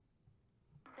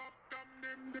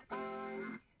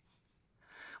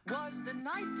Was the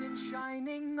knight in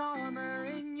shining armor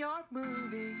in your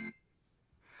movie?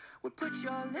 Well, put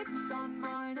your lips on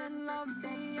mine and love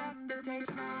the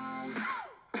aftertaste now.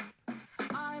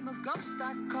 I'm a ghost,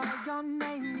 I call your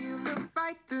name, you look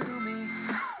right through me.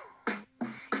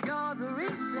 You're the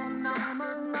reason I'm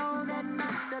alone and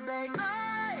masturbate.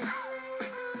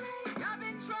 I've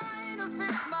been trying to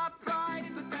fix my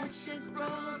pride, but that shit's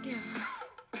broken.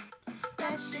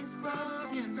 That shit's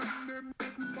broken.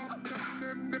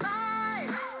 Lie,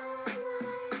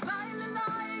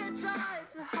 lie, I tried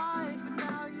to hide, but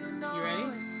now you know. You ready?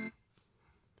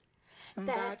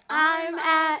 That I'm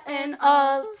at an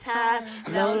all-time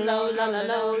low, low, low, low,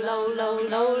 low, low,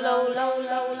 low, low, low,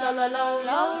 low,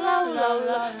 low, low,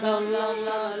 low, low,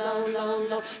 low, low,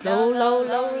 low.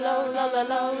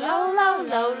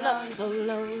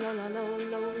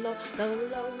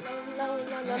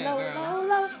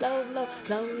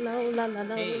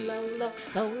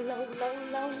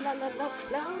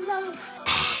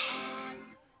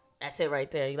 That's it right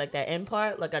there. You like that end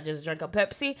part? Like I just drank a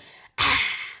Pepsi,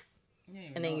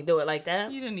 and then you do it like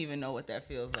that. You didn't even know what that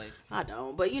feels like. I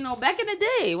don't, but you know, back in the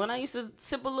day when I used to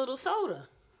sip a little soda,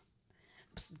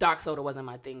 dark soda wasn't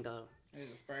my thing though. It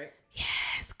was a Sprite.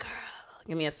 Yes, girl.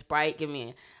 Give me a Sprite. Give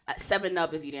me a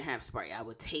 7-Up if you didn't have Sprite. I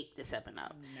would take the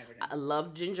 7-Up. I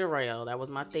love ginger ale. That was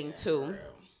my thing too. Girl.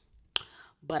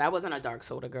 But I wasn't a dark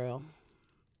soda girl.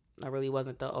 I really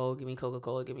wasn't give me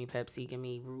Coca-Cola, give me Pepsi, give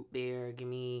me root beer,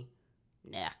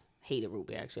 hated root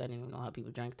beer actually. I didn't even know how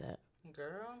people drank that.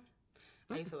 Girl.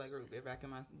 I used to like root beer back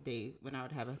in my day when I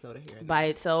would have a soda here. By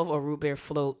itself or root beer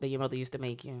float that your mother used to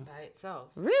make you? By itself.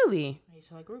 Really? I used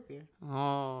to like root beer.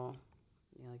 Oh.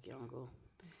 You like your uncle.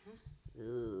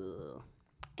 Ugh.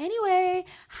 Anyway,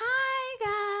 hi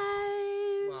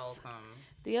guys. Welcome.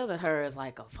 The other her is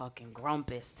like a fucking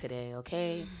grumpus today,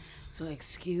 okay? So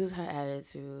excuse her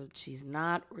attitude. She's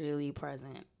not really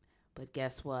present. But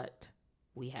guess what?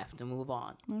 We have to move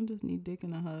on. I just need dick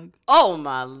and a hug. Oh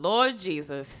my Lord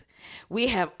Jesus. We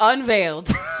have unveiled.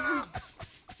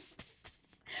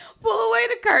 Pull away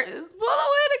the curtains. Pull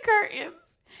away the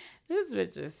curtains. This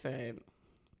bitch just said,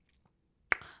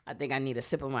 I think I need a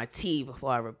sip of my tea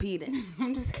before I repeat it.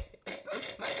 I'm just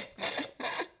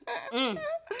kidding.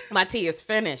 My tea is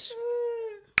finished.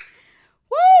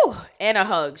 Woo! And a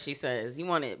hug, she says. You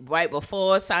want it right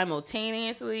before,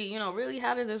 simultaneously? You know, really,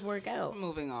 how does this work out?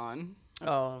 Moving on.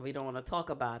 Oh, we don't want to talk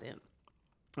about it.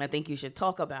 I think you should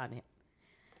talk about it.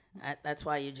 That's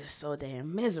why you're just so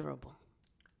damn miserable.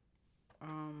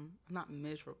 I'm not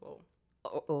miserable.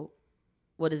 Oh.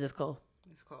 What is this called?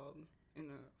 It's called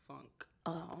Inner Funk.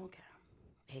 Oh, okay.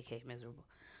 AK miserable.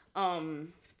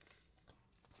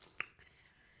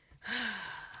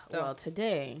 Well,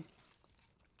 today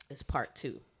is part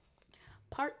 2.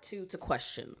 Part 2 to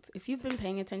questions. If you've been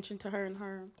paying attention to her and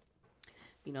her,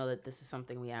 you know that this is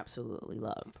something we absolutely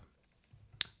love.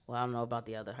 Well, I don't know about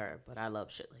the other her, but I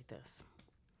love shit like this.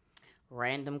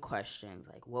 Random questions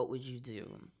like, what would you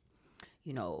do?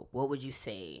 You know, what would you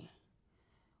say?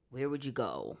 Where would you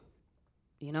go?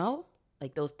 You know?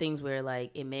 Like those things where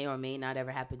like it may or may not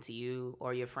ever happen to you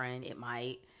or your friend. It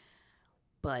might.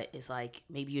 But it's like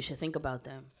maybe you should think about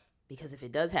them. Because if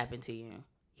it does happen to you,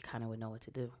 you kind of would know what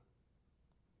to do.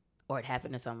 Or it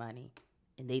happened to somebody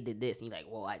and they did this. And you're like,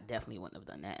 well, I definitely wouldn't have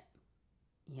done that.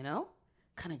 You know?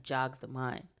 Kind of jogs the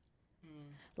mind.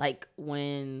 Like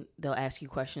when they'll ask you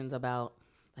questions about,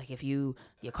 like if your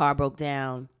car broke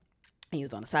down and you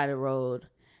was on the side of the road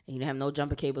and you didn't have no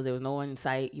jumper cables, there was no one in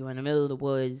sight, you were in the middle of the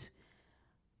woods,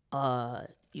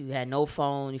 you had no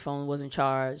phone, your phone wasn't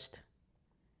charged,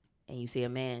 and you see a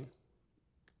man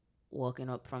walking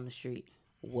up from the street,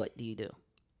 what do you do?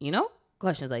 You know?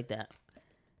 Questions like that.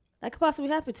 That could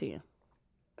possibly happen to you.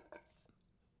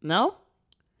 No?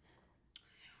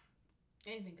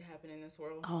 Anything could happen in this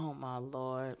world. Oh, my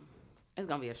Lord. It's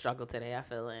going to be a struggle today. I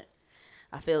feel it.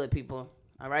 I feel it, people.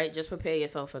 All right? Just prepare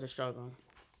yourself for the struggle.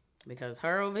 Because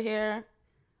her over here,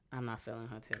 I'm not feeling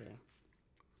her today.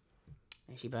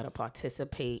 And she better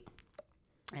participate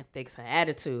and fix her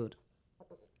attitude.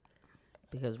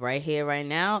 Because right here, right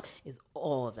now, is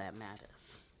all that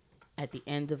matters. At the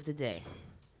end of the day.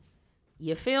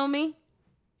 You feel me?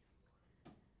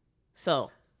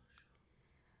 So,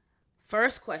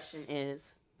 first question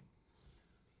is,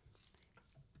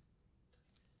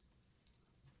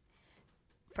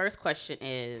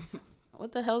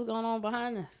 what the hell's going on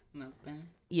behind this? Nothing.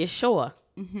 You sure?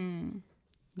 Mm-hmm.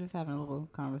 Just having a little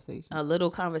conversation. A little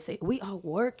conversation. We are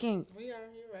working. We are.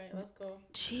 You're right. Let's go.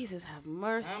 Jesus have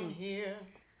mercy. I'm here.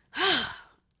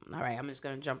 All right, I'm just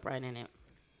going to jump right in it.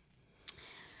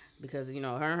 Because, you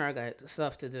know, her and her got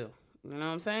stuff to do. You know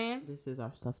what I'm saying? This is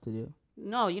our stuff to do.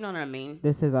 No, you know what I mean.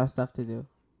 This is our stuff to do.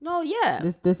 No, yeah.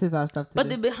 This is our stuff to But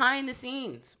do. the behind the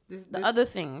scenes, the other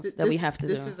things that we have to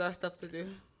do. This is our stuff to do.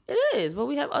 It is, but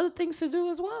we have other things to do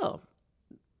as well.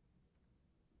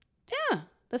 Yeah,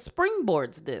 the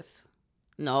springboards this.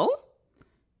 No?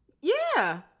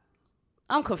 Yeah.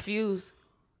 I'm confused.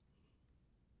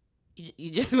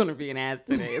 You just want to be an ass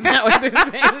today. Is that what this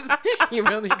is? You're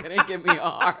really going to give me a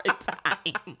hard time.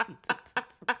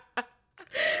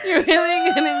 You're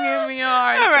really going to give me a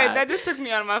hard time. All right, that just took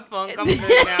me out of my phone. I'm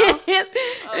good now.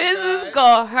 This is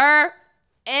called Her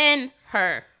and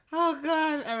Her. Oh,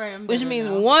 God. All right, I'm Which better means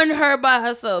now. one her by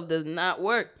herself does not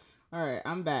work. All right,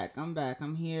 I'm back.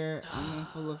 I'm here. I'm in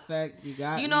full effect. You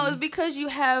got You know, me. it's because you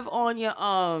have on your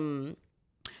harlot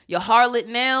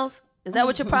nails. Is that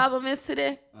what your problem is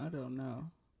today? I don't know.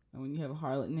 And when you have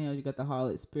harlot nails, you got the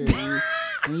harlot spirit.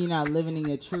 When you're not living in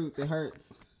your truth, it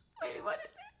hurts. Wait, what is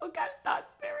it? What kind of thought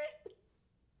spirit?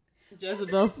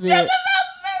 Jezebel spirit.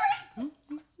 Jezebel spirit.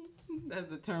 That's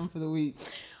the term for the week.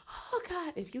 Oh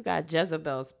God, if you got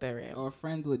Jezebel spirit. Or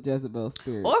friends with Jezebel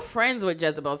spirit. Or friends with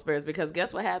Jezebel spirits, because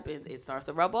guess what happens? It starts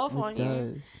to rub off on you.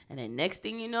 does. And then next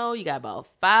thing you know, you got about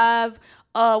 5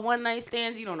 one night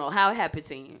stands. You don't know how it happened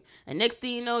to you. And next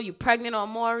thing you know, you're pregnant on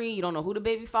Maury. You don't know who the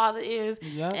baby father is.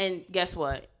 Yep. And guess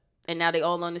what? And now they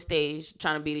all on the stage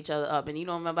trying to beat each other up. And you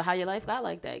don't remember how your life got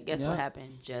like that. Guess what Yep.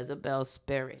 happened? Jezebel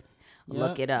spirit. Yep.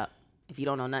 Look it up. If you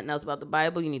don't know nothing else about the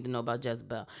Bible, you need to know about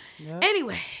Jezebel. Yep.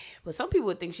 Anyway, but some people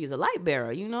would think she's a light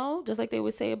bearer, you know? Just like they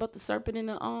would say about the serpent in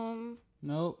the,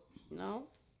 Nope. no.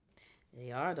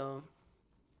 They are, though.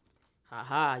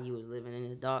 Ha, you was living in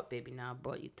the dark, baby. Now I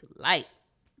brought you to light.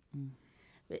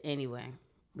 But anyway,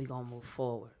 we gonna move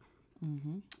forward.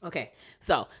 Okay,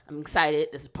 so I'm excited.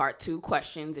 This is part 2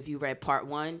 questions. If you read part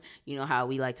 1, you know how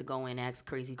we like to go in and ask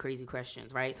crazy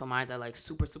questions, right? So mine are like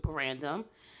super random.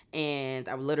 And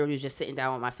I literally was just sitting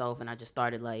down with myself and I just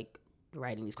started like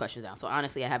writing these questions down. So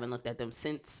honestly, I haven't looked at them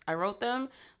since I wrote them.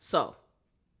 So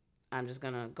I'm just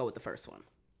gonna go with the first one.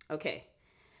 Okay.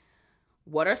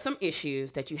 What are some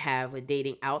issues that you have with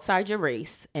dating outside your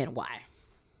race and why?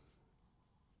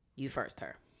 You first,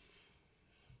 her.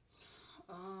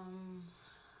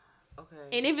 Okay.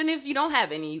 And even if you don't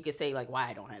have any, you could say like why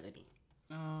I don't have any.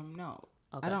 No.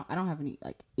 Okay. I don't have any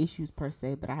like issues per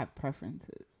se, but I have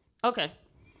preferences. Okay.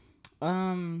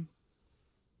 Okay,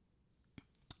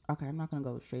 I'm not gonna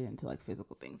go straight into like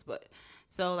physical things, but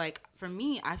So, like, for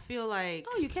me, I feel like...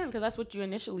 Oh, you can, because that's what you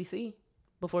initially see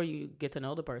before you get to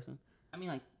know the person. I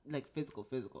mean like physical,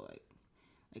 like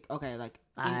okay, like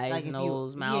Eyes, like if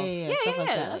nose, you, mouth. yeah, stuff like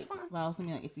that. That's Like, fine. but I also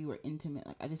mean like if you were intimate,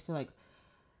 like I just feel like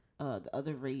the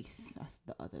other race, that's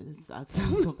the other. This sounds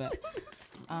so bad.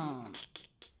 I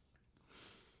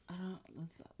don't.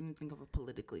 Let me think of a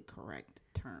politically correct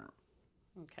term.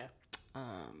 Okay.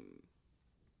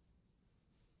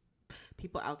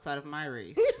 People outside of my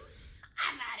race.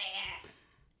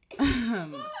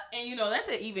 And you know, that's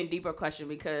an even deeper question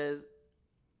because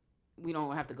we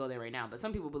don't have to go there right now, but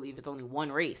some people believe it's only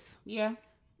one race. Yeah.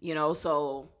 You know,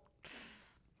 so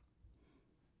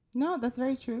No, that's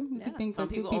very true. You yeah, could think some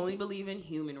that two people only believe in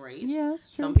human race. Yeah,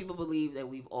 that's true. Some people believe that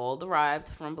we've all derived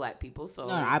from black people, so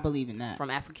No, I believe in that. from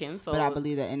Africans. So But I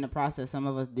believe that in the process, some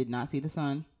of us did not see the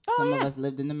sun. Oh, Some of yeah. us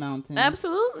lived in the mountains.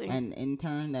 absolutely. And in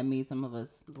turn, that made some of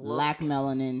us lack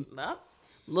melanin.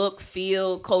 Look,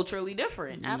 feel culturally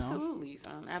different. You know? Absolutely,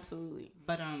 son. Absolutely.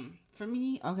 But for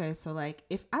me, okay, so like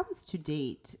if I was to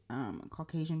date a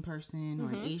Caucasian person or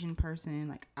an Asian person,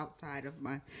 like outside of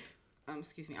my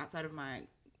outside of my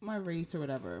race or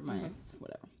whatever,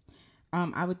 whatever.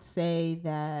 I would say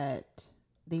that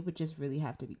they would just really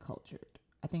have to be cultured.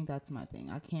 I think that's my thing.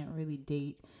 I can't really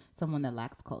date someone that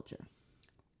lacks culture.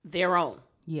 Their own.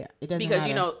 Yeah, it doesn't Because, matter.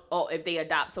 you know, if they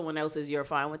adopt someone else's, you're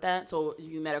fine with that. So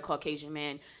you met a Caucasian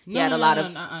man. He No, had no, a lot no,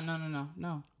 of.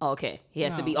 no. Oh, okay. He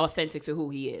has to No. be authentic to who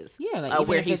he is. Yeah, like even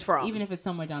where if he's it's- from. even if it's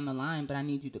somewhere down the line, but I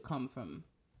need you to come from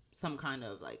some kind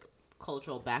of like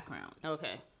cultural background.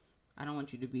 Okay. I don't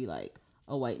want you to be like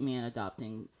a white man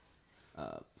adopting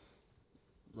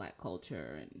black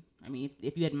culture. And I mean,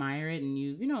 if you admire it and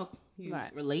you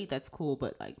Right. relate, that's cool.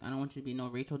 But like, I don't want you to be no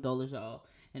Rachel Dolezal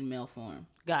in male form.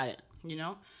 Got it. You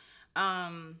know,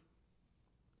 I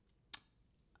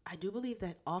do believe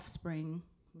that offspring,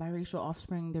 biracial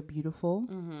offspring, they're beautiful.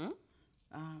 Mm-hmm.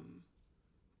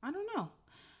 I don't know.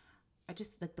 I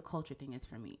just like the culture thing is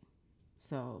for me.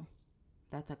 So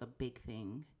that's like a big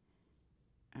thing.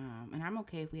 And I'm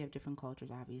okay if we have different cultures,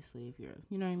 obviously, if you're,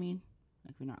 you know what I mean?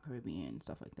 Like we're not Caribbean,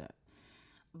 stuff like that.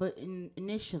 But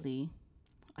initially,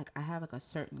 like I have like a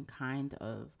certain kind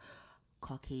of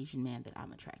Caucasian man that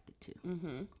I'm attracted to.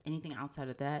 Mm-hmm. Anything outside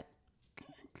of that,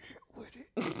 can't get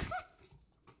order.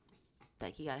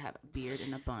 Like, he gotta have a beard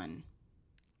and a bun,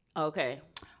 Okay.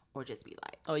 or just be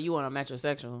like, Oh, you want a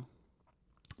metrosexual?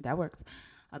 that works.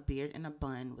 A beard and a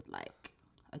bun with like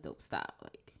a dope style,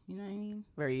 like, you know what I mean?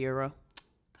 Very Euro.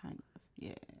 Kind of,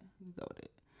 yeah. You go with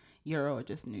it. Euro or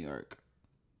just New York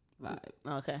vibe,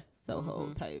 Okay.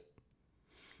 Soho type.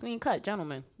 Clean cut,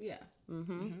 gentleman. Yeah.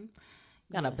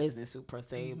 Not a business suit per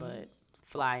se, but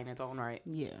fly in its own right.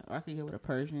 Yeah, or I could go with a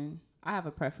Persian. I have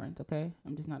a preference, okay?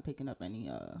 I'm just not picking up any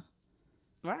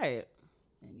Right.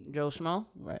 Joe Schmo.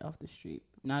 right off the street.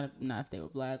 Not if they were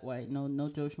black, white. No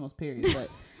Joe Schmo's period, but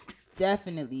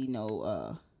definitely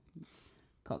no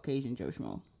Caucasian Joe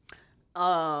Schmo.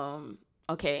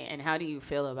 Okay, and how do you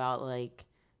feel about like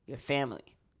your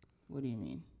family? What do you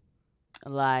mean?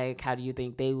 Like, how do you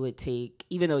think they would take,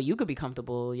 even though you could be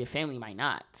comfortable, your family might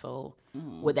not. So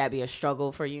would that be a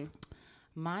struggle for you?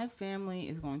 My family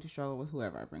is going to struggle with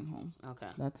whoever I bring home. Okay.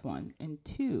 That's one. And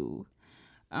two,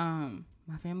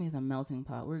 my family is a melting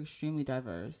pot. We're extremely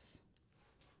diverse.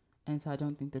 And so I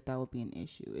don't think that would be an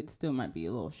issue. It still might be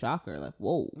a little shocker. Like,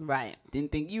 whoa. Right.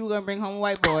 Didn't think you were going to bring home a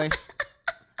white boy.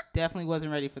 Definitely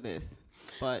wasn't ready for this.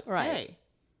 But, Right. hey.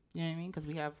 You know what I mean? Because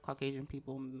we have Caucasian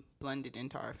people blended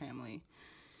into our family.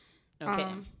 Okay.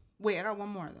 Wait, I got one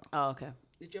more, though. Oh, okay.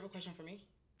 Did you have a question for me?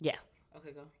 Yeah.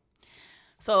 Okay, go.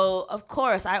 So, of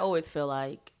course, I always feel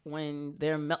like when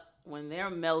they're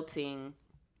melting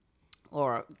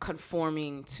or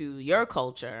conforming to your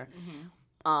culture,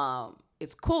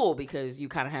 it's cool because you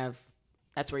kind of have,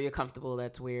 that's where you're comfortable.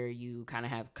 That's where you kind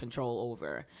of have control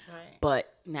over. Right.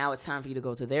 But now it's time for you to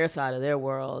go to their side of their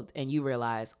world and you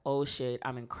realize, oh shit,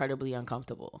 I'm incredibly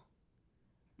uncomfortable.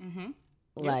 Mm-hmm.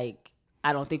 Like,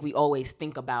 I don't think we always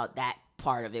think about that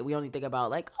part of it. We only think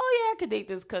about like, oh yeah, I could date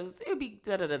this because it would be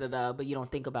da-da-da-da-da. But you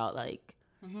don't think about like,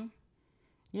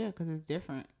 Yeah, because it's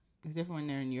different. It's different when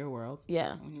they're in your world.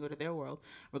 yeah. When you go to their world,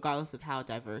 regardless of how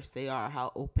diverse they are,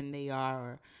 how open they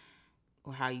are,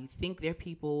 or how you think their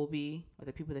people will be, or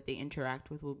the people that they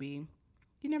interact with will be,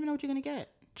 you never know what you're gonna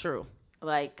get. True.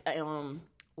 Like,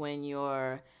 when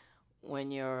your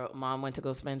mom went to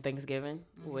go spend Thanksgiving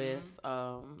with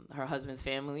her husband's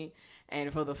family,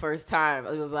 and for the first time,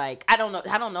 it was like, I don't know.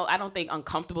 I don't think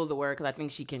uncomfortable is the word because I think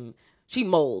she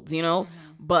molds, you know.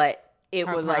 But it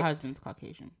was Her like, husband's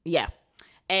Caucasian. yeah.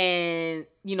 And,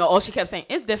 you know, all she kept saying,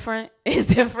 it's different. It's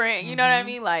different. You know what I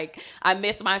mean? Like, I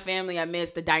miss my family. I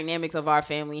miss the dynamics of our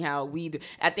family, how we do.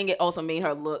 I think it also made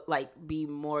her be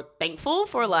more thankful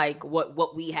for, like,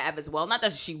 what we have as well. Not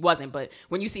that she wasn't, but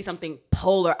when you see something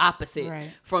polar opposite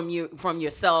from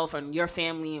yourself and your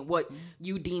family and what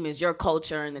you deem as your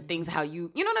culture and the things how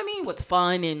you know what I mean? What's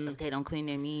fun and, They don't clean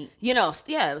their meat. you know,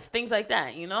 yeah, it's things like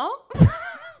that, you know?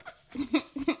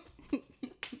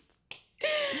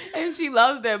 And she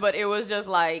loves them, but it was just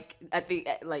like, I think,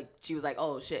 like, she was like,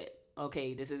 oh shit,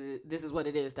 okay, this is what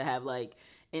it is to have like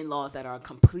in-laws that are a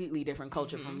completely different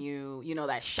culture from you, you know,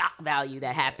 that shock value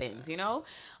that happens, you know.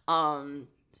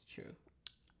 It's true.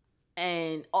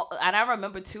 And I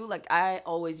remember too, like, I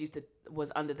always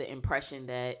was under the impression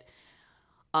that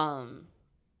I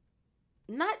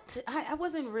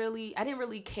didn't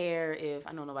really care if,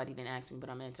 I know nobody didn't ask me, but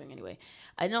I'm answering anyway.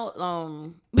 I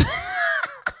know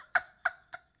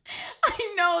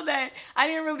I know that I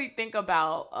didn't really think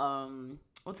about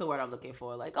what's the word I'm looking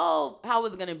for? Like, oh, how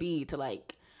was it gonna be to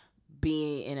like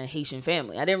be in a Haitian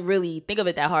family? I didn't really think of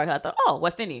it that hard. I thought, oh,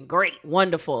 West Indian, great,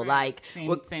 wonderful. Like,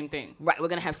 Same thing. right, we're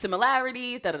gonna have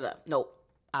similarities. Nope,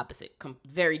 opposite,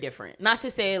 very different. Not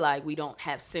to say like we don't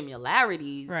have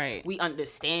similarities. Right. We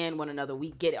understand one another.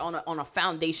 We get it on a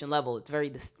foundation level. It's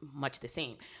very much the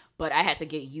same. But I had to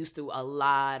get used to a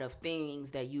lot of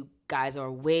things that you guys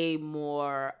are way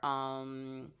more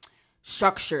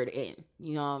structured in.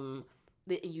 You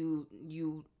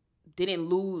didn't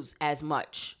lose as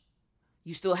much.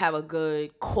 You still have a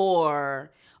good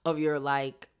core of your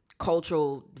like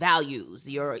cultural values,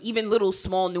 your even little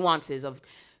small nuances of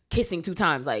kissing 2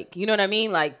 times, like, you know what I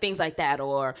mean? Like things like that,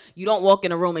 or you don't walk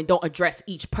in a room and don't address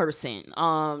each person.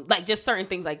 Like just certain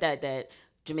things like that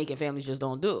Jamaican families just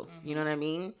don't do. You know what I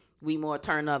mean? We more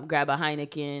turn up, grab a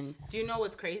Heineken. Do you know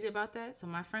what's crazy about that? So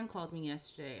my friend called me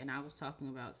yesterday, and I was talking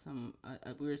about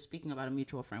we were speaking about a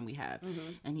mutual friend we have,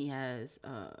 and he has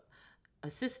a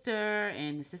sister,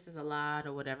 and the sister's a lot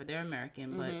or whatever. They're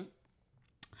American, but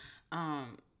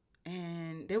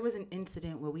and there was an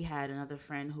incident where we had another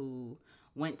friend who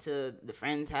went to the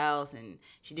friend's house and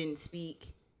she didn't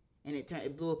speak, and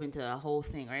it blew up into a whole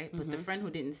thing, right? But the friend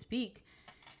who didn't speak,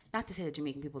 not to say that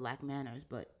Jamaican people lack manners,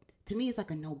 but to me, it's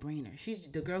like a no-brainer. She's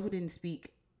the girl who didn't speak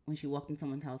when she walked in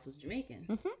someone's house was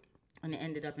Jamaican, and it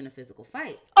ended up in a physical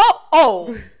fight.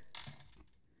 Oh,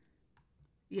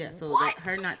 Yeah, so What? that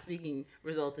her not speaking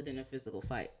resulted in a physical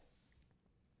fight.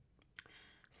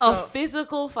 A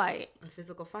physical fight. A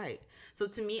physical fight. So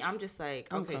to me, I'm just like,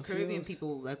 I'm okay, confused. Caribbean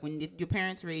people, like when your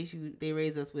parents raise you, they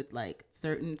raise us with like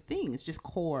certain things, just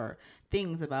core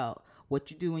things about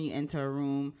what you do when you enter a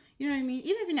room. You know what I mean?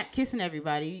 Even if you're not kissing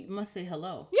everybody, you must say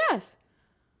hello. Yes.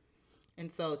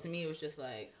 And so to me, it was just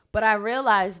like, But I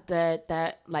realized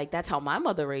that like that's how my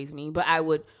mother raised me. But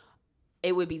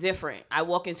it would be different. I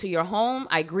walk into your home,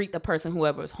 I greet the person,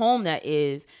 whoever's home that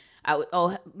is. I would,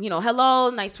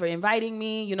 hello, nice for inviting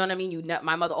me. You know what I mean?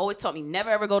 My mother always taught me never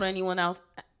ever go to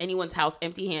anyone's house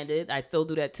empty-handed. I still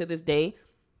do that to this day.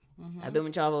 I've been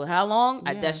with y'all for how long?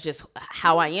 Yeah. That's just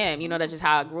how I am. You know, that's just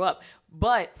how I grew up.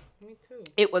 But me too.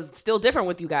 it was still different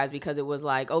with you guys because it was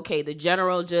like, okay, the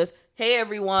general just, hey,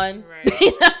 everyone. Right.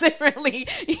 He doesn't really,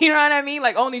 you know what I mean?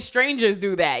 Like, only strangers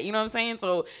do that. You know what I'm saying?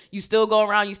 So you still go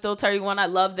around, you still tell everyone I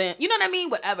love them. You know what I mean?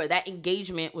 Whatever. That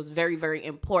engagement was very, very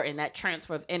important. That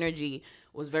transfer of energy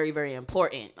was very, very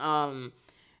important.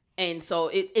 And so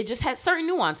it just had certain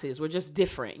nuances were just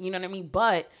different. You know what I mean?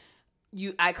 But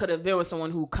I could have been with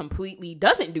someone who completely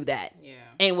doesn't do that. Yeah.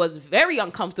 And was very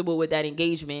uncomfortable with that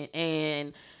engagement.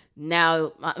 And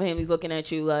now my family's looking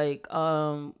at you like,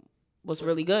 what's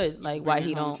really good? Like, why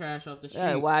he don't trash off the street?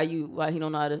 Yeah, why he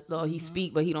don't know how to he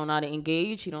speak, but he don't know how to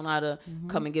engage. He don't know how to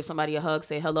come and give somebody a hug,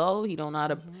 say hello. He don't know how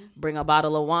to bring a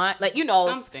bottle of wine. Like,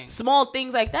 Something. small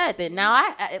things like that. That now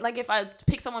I like if I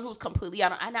pick someone who's completely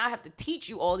out, I now have to teach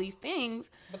you all these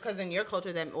things. Because in your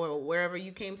culture, that or wherever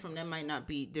you came from, that might not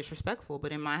be disrespectful,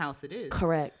 but in my house, it is.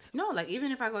 Correct. No, like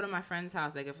even if I go to my friend's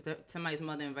house, like if somebody's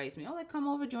mother invites me, like come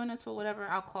over, join us for whatever,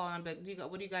 I'll call and I'm like,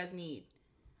 what do you guys need?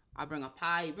 I'll bring a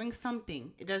pie, bring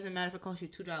something. It doesn't matter if it costs you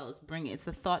 $2. Bring it. It's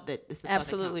the thought that it's the thought that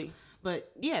Absolutely. counts.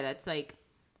 But yeah, that's like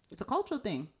it's a cultural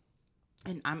thing,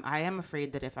 and I am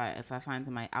afraid that if I find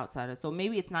somebody outside of, so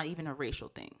maybe it's not even a racial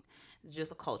thing, it's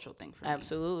just a cultural thing for me.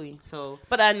 Absolutely. So,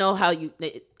 but I know how you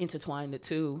intertwine the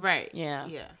two. right. Yeah.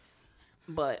 Yeah.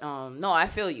 But no, I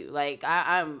feel you. Like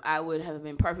I would have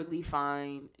been perfectly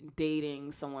fine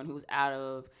dating someone who's out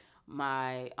of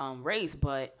my race,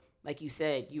 but like you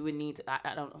said, you would need to,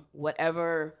 I don't know,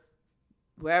 wherever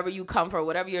you come from,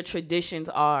 whatever your traditions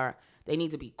are, they need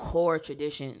to be core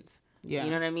traditions. Yeah. You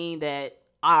know what I mean? That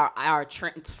are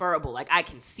transferable. Like, I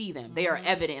can see them. They are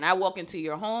evident. I walk into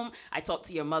your home, I talk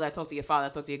to your mother, I talk to your father, I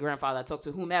talk to your grandfather, I talk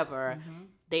to whomever.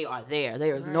 They are there.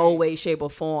 There is no way, shape,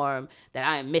 or form that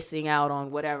I am missing out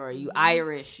on whatever. You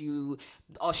Irish, you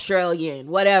Australian,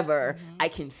 whatever. I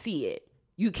can see it.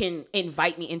 You can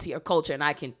invite me into your culture and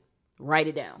I can write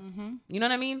it down. You know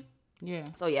what I mean? Yeah.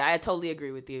 So yeah, I totally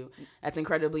agree with you. That's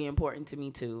incredibly important to me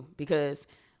too, because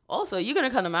also you're gonna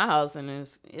come to my house and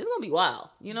it's gonna be wild.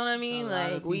 You know what I mean?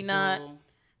 Like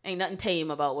ain't nothing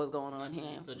tame about what's going on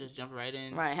here. So just jump right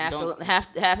in. Right, half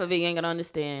of it you ain't gonna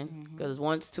understand because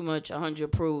once too much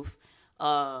 100 proof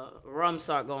rum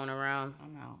start going around,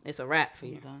 I'm out. it's a wrap for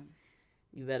you. I'm done.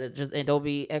 You better just, and don't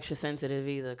be extra sensitive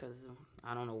either, because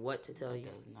I don't know what to tell you.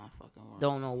 That does not fucking work.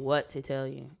 Don't know what to tell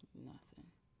you. Nothing.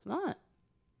 Not.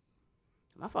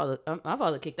 My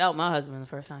father kicked out my husband the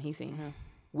first time he seen him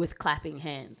with clapping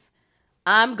hands.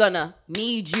 I'm gonna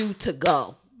need you to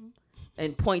go,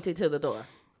 and pointed to the door.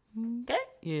 Okay.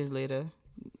 Years later,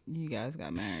 you guys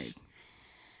got married.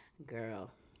 Girl,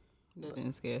 That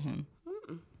didn't scare him.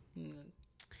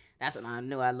 that's when I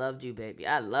knew I loved you, baby.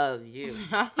 I loved you.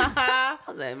 I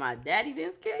was like, my daddy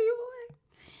didn't scare you away.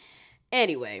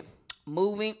 Anyway,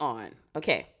 moving on.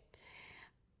 Okay.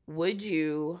 Would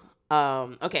you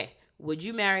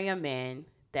marry a man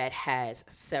that has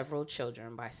several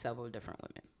children by several different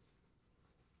women?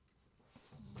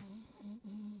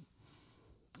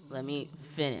 Let me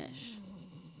finish.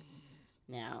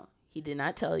 Now, he did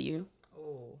not tell you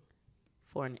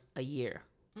for a year.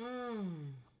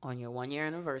 On your 1-year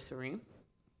anniversary,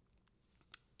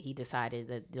 he decided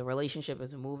that the relationship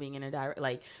is moving in a direct,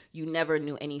 like, you never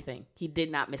knew anything. He did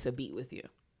not miss a beat with you.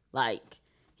 Like,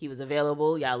 he was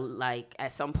available. Y'all, like,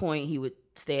 at some point he would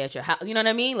stay at your house. You know what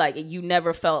I mean? Like, you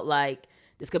never felt like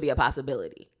this could be a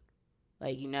possibility.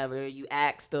 Like, you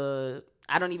asked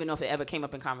I don't even know if it ever came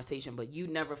up in conversation, but you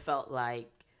never felt like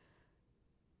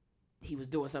he was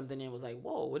doing something and was like,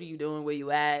 whoa, what are you doing? Where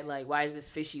you at? Like, why is this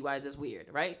fishy? Why is this weird?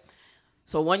 Right?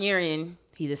 So 1 year in,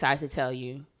 he decides to tell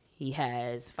you he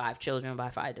has 5 children by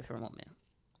 5 different women.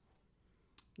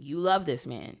 You love this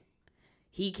man.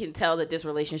 He can tell that this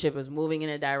relationship is moving in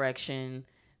a direction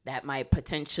that might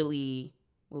potentially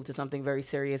move to something very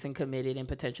serious and committed and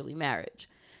potentially marriage.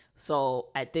 So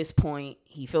at this point,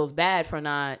 he feels bad for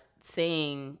not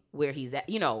saying where he's at.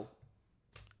 You know,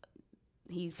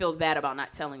 he feels bad about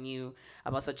not telling you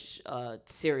about such a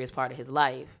serious part of his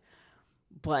life.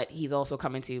 But he's also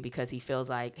coming to you because he feels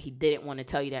like he didn't want to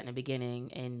tell you that in the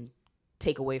beginning and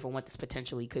take away from what this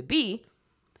potentially could be.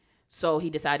 So he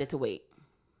decided to wait.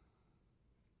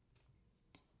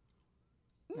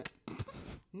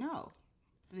 No,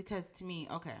 because to me,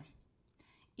 okay,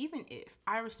 even if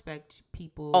I respect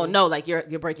people. Oh no, like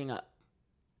you're breaking up.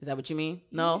 Is that what you mean?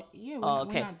 No. Yeah, we're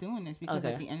we're not doing this because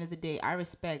at the end of the day, I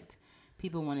respect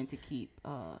people wanting to keep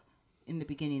in the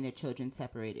beginning their children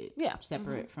separated. Yeah.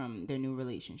 Separate from their new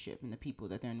relationship and the people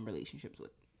that they're in relationships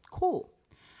with. Cool.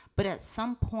 But at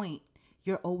some point,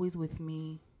 you're always with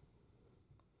me.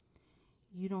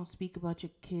 You don't speak about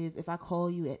your kids. If I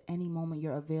call you at any moment,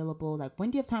 you're available. Like,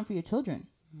 when do you have time for your children?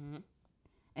 Mm-hmm.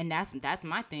 And that's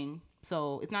my thing.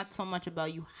 So it's not so much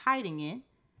about you hiding it,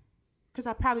 because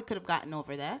I probably could have gotten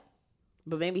over that.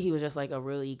 But maybe he was just like a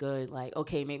really good, like,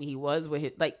 okay, maybe he was with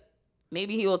his, like,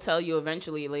 maybe he will tell you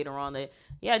eventually later on that,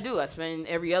 yeah, I do. I spend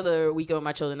every other weekend with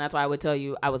my children. That's why I would tell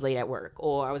you I was late at work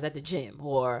or I was at the gym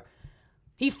or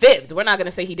he fibbed. We're not going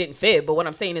to say he didn't fib, but what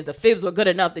I'm saying is the fibs were good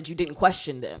enough that you didn't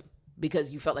question them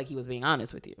because you felt like he was being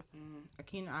honest with you.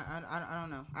 Akina, I don't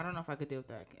know. I don't know if I could deal with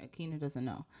that. Akina doesn't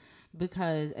know.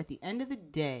 Because at the end of the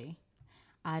day,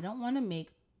 I don't want to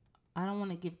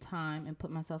give time and put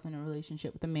myself in a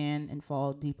relationship with a man and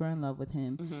fall deeper in love with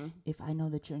him if I know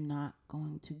that you're not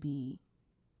going to be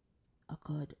a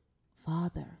good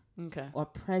father or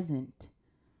present.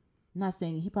 I'm not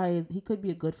saying he could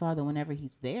be a good father whenever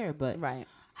he's there, but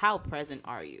how present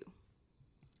are you?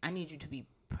 I need you to be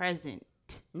present.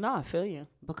 No, I feel you.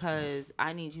 Because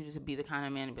I need you to be the kind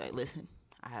of man to be like, listen,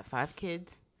 I have 5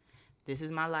 kids. This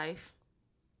is my life.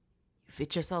 You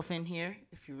fit yourself in here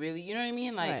if you really, you know what I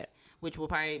mean? Like, which will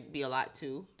probably be a lot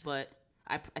too, but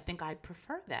I think I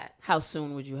prefer that. How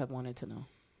soon would you have wanted to know?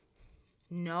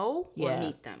 Know or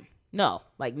meet them? No,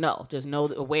 like no. Just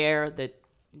aware that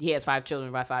he has 5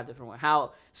 children by 5 different women.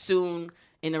 How soon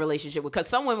in the relationship? Because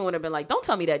some women would have been like, don't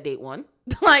tell me that date one.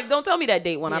 Like, don't tell me that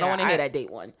date one. I don't want to hear that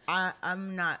date one.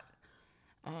 I'm not,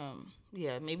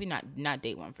 maybe not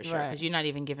date one for sure. Because you're not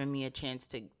even giving me a chance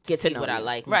to get to know what I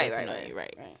like and get to know you.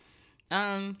 Right.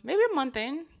 Maybe a month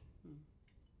in.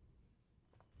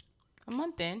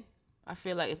 I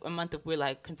feel like if we're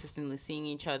like consistently seeing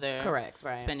each other, correct,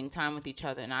 right, spending time with each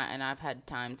other, and I've had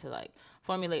time to like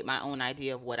formulate my own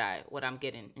idea of what I'm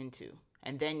getting into,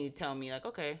 and then you tell me like,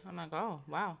 okay, I'm like, oh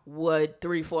wow. Would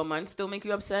 3-4 months still make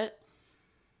you upset?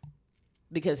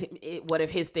 Because what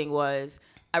if his thing was,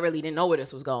 I really didn't know where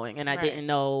this was going, and I didn't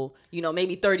know,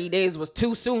 maybe 30 days was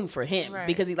too soon for him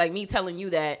because he's like me telling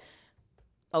you that,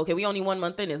 okay, we only 1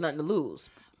 month in, there's nothing to lose.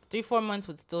 3-4 months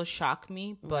would still shock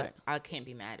me, but I can't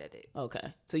be mad at it.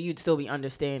 Okay. So you'd still be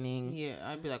understanding. Yeah,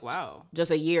 I'd be like, wow.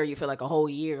 Just a year, you feel like a whole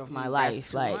year of my life.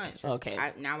 That's too like, much. Okay.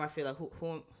 Now I feel like,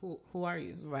 who are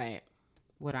you? Right.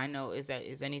 What I know is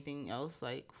anything else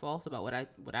like false about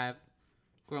what I've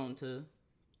grown to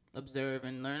observe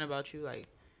and learn about you, like.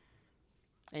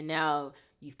 And now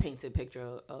you've painted a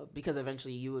picture of, because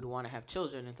eventually you would want to have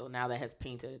children, and so now that has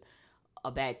painted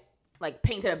a bad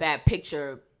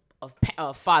picture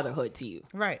of fatherhood to you.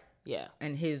 Right. Yeah.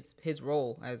 And his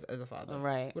role as a father.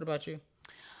 Right. What about you?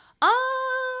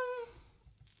 I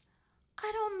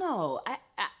don't know.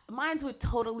 Mine would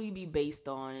totally be based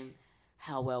on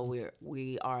how well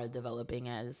we are developing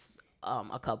as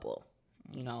a couple.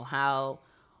 How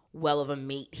well of a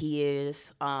mate he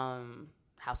is,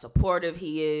 how supportive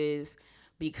he is.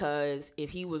 Because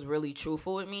if he was really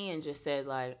truthful with me and just said,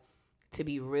 like, to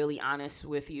be really honest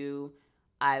with you,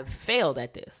 I've failed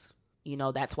at this.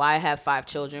 That's why I have 5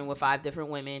 children with 5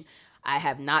 different women. I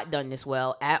have not done this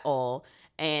well at all.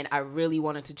 And I really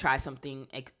wanted to try something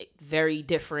very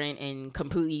different and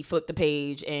completely flip the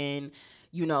page. And,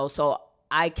 so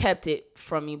I kept it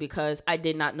from you because I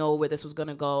did not know where this was going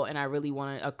to go. And I really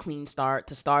wanted a clean start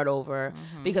to start over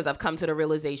because I've come to the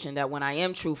realization that when I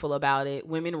am truthful about it,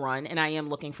 women run, and I am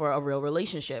looking for a real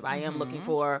relationship. I am looking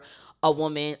for a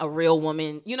woman, a real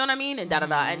woman, you know what I mean? And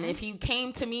da-da-da. And if you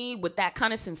came to me with that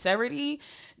kind of sincerity,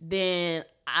 then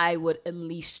I would at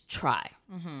least try.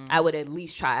 I would at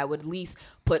least try. I would at least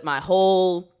put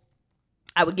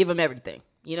I would give him everything.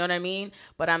 You know what I mean?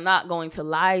 But I'm not going to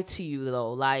lie to you,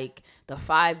 though. Like, the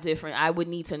 5 different, I would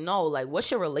need to know, like,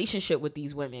 what's your relationship with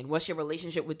these women? What's your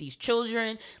relationship with these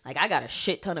children? Like, I got a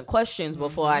shit ton of questions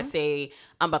before I say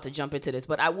I'm about to jump into this.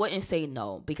 But I wouldn't say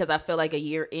no, because I feel like a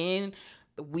year in,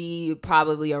 we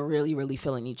probably are really, really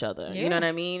feeling each other. You know what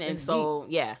I mean? And so,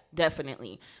 yeah,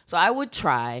 definitely. So I would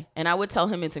try, and I would tell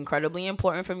him it's incredibly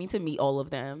important for me to meet all of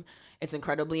them. It's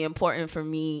incredibly important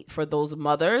for those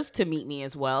mothers to meet me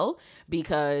as well,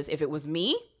 because if it was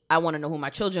me, I want to know who my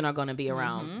children are going to be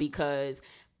around, because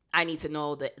I need to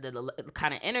know the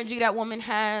kind of energy that woman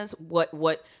has, what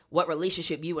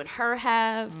relationship you and her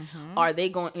have.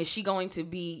 Is she going to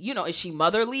be, is she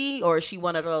motherly, or is she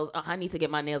one of those, I need to get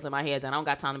my nails in my hair, then I don't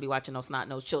got time to be watching no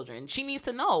snot-nosed children. She needs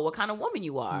to know what kind of woman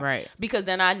you are. Right. Because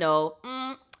then I know,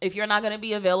 if you're not going to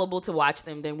be available to watch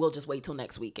them, then we'll just wait till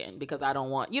next weekend, because I don't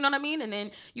want, you know what I mean? And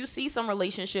then you see some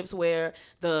relationships where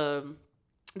the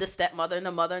stepmother and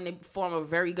the mother, and they form a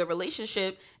very good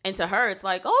relationship, and to her it's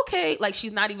like, okay, like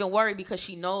she's not even worried, because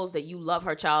she knows that you love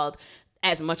her child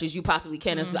as much as you possibly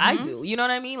can, as I do, you know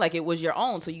what I mean? Like it was your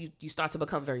own, so you start to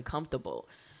become very comfortable.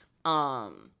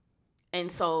 And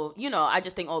so, I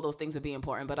just think all those things would be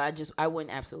important, but I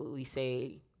wouldn't absolutely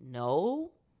say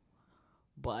no,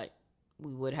 but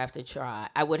we would have to try.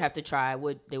 I would have to try.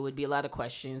 There would be a lot of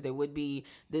questions. There would be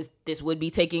this would be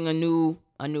taking a new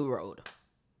road.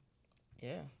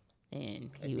 Yeah.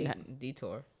 And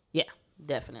detour. Yeah,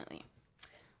 definitely.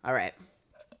 All right.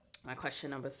 My question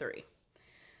number 3.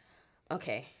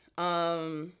 Okay.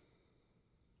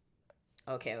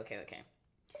 Okay.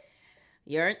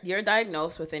 You're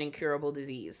diagnosed with an incurable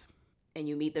disease, and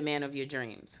you meet the man of your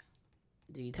dreams.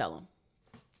 Do you tell him?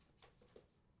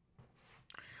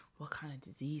 What kind of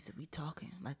disease are we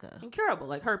talking? Like a incurable,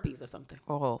 like herpes or something.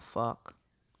 Oh, fuck.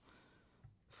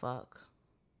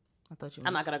 I thought you.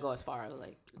 I'm not gonna go as far as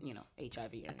like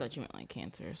HIV. I thought you meant like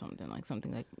cancer or something like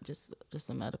just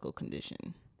a medical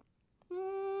condition.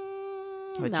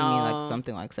 What, no. You mean like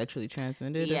something like sexually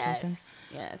transmitted or something?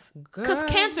 Yes. Because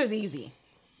cancer's easy.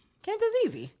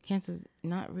 Cancer's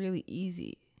not really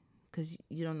easy, because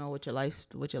you don't know what your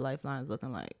lifeline is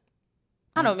looking like.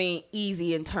 I don't mean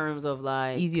easy in terms of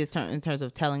like easiest in terms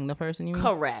of telling the person, you mean?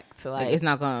 Correct. Like it's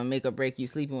not gonna make or break you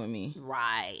sleeping with me,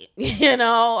 right?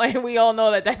 And we all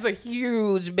know that that's a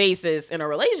huge basis in a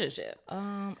relationship.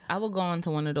 I will go onto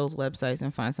one of those websites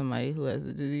and find somebody who has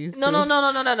the disease. No.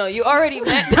 You already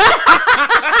met. You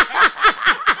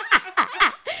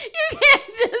can't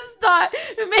just start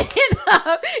making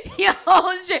up your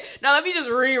own shit. Now let me just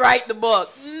rewrite the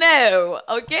book. No,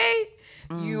 okay.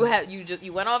 You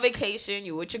went on vacation.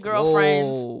 You with your girlfriends.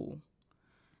 Whoa.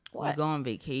 What? You go on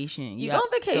vacation. You go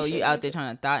on vacation. So you out there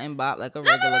trying to thought and bop like a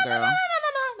regular girl.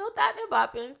 No thought and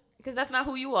bopping, because that's not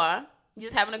who you are. You're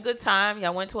just having a good time.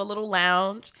 Y'all went to a little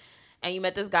lounge, and you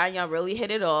met this guy, and y'all really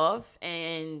hit it off.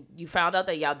 And you found out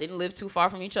that y'all didn't live too far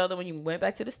from each other when you went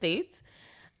back to the States.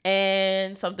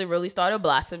 And something really started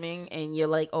blossoming, and you're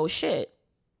like, oh shit,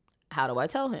 how do I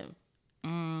tell him?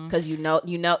 Because you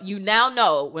now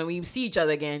know when we see each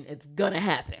other again, it's gonna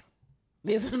happen.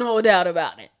 There's no doubt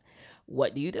about it.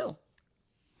 What do?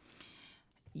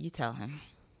 You tell him.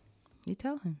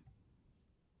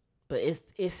 But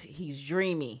he's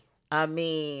dreamy. I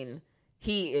mean,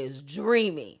 he is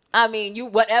dreamy. I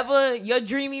mean, whatever your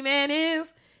dreamy man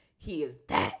is, he is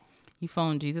that. You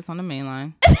phone Jesus on the main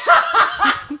line.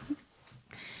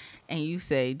 And you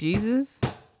say, Jesus,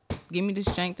 give me the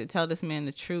strength to tell this man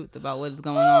the truth about what is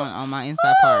going on my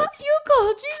inside parts. You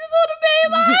call Jesus on the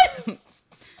main line?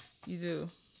 You do.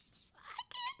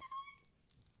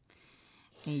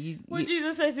 And what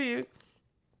Jesus say to you?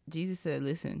 Jesus said,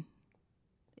 listen,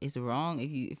 it's wrong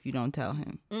if you don't tell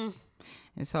him.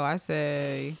 And so I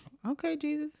say, okay,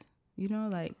 Jesus,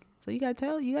 so you gotta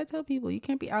tell people. You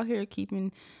can't be out here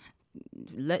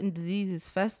letting diseases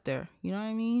fester. You know what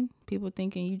I mean? People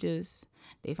thinking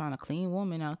they found a clean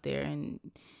woman out there, and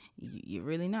you're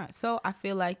really not. So I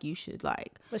feel like you should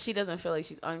But she doesn't feel like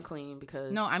she's unclean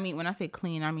because. No, I mean, when I say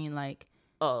clean, I mean like.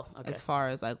 Oh, okay. As far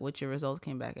as like what your results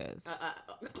came back as.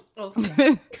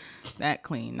 Okay. That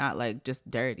clean, not like just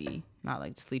dirty, not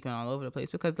like just sleeping all over the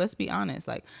place. Because let's be honest,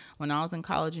 like when I was in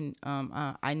college and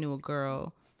I knew a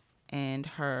girl, and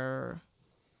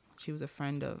she was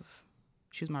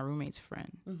my roommate's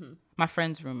friend. Mm-hmm. My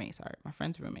friend's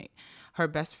roommate. Her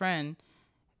best friend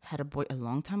had a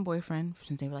longtime boyfriend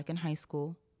since they were like in high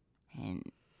school,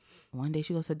 and one day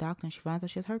she goes to the doctor and she finds out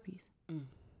she has herpes.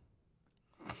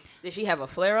 Did she have a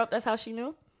flare up? That's how she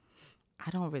knew? I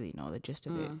don't really know the gist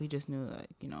of it. We just knew, like,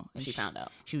 and she found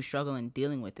out. She was struggling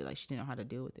dealing with it. Like, she didn't know how to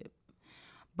deal with it.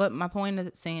 But my point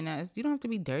of saying that is you don't have to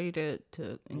be dirty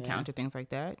to encounter things like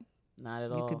that. Not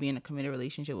at all. You could be in a committed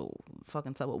relationship with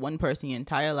one person your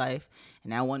entire life,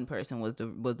 and that one person was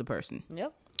the person.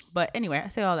 Yep. But anyway, I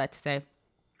say all that to say,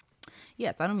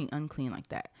 yes, I don't mean unclean like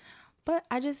that. But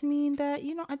I just mean that,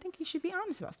 I think you should be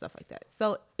honest about stuff like that.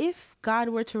 So if God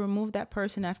were to remove that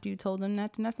person after you told them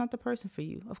that, then that's not the person for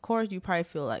you. Of course, you probably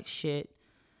feel like shit.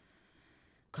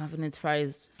 Confidence probably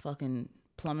is fucking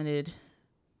plummeted.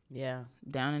 Yeah.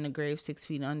 Down in the grave, 6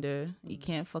 feet under. You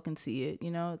can't fucking see it.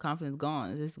 Confidence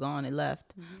gone. It's just gone. It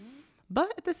left.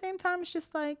 But at the same time, it's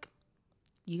just like,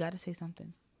 you got to say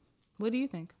something. What do you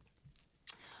think?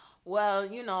 Well,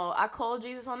 I called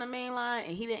Jesus on the main line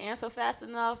and he didn't answer fast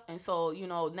enough. And so,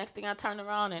 next thing I turned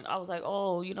around and I was like,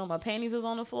 oh, my panties was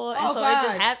on the floor. And so God. it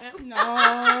just happened.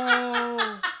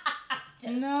 No.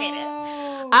 Kidding.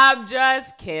 I'm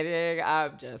just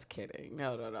kidding.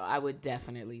 No. I would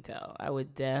definitely tell.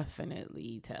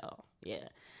 Yeah.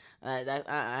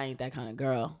 I ain't that kind of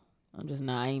girl. I'm just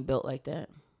not. I ain't built like that.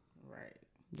 Right.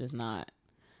 I'm just not.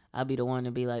 I'll be the one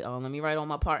to be like, oh, let me write all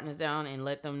my partners down and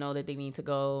let them know that they need to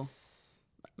go.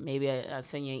 Maybe I'll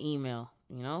send you an email,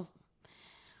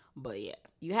 But yeah,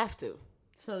 you have to.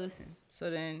 So listen. So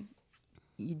then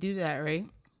you do that, right?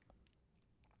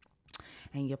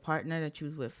 And your partner that you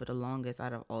was with for the longest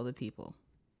out of all the people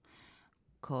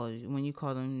calls you. When you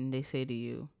call them, they say to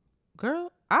you,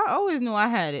 girl, I always knew I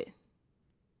had it.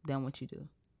 Then what you do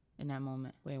in that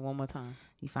moment? Wait, one more time.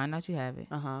 You find out you have it.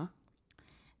 Uh-huh.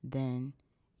 Then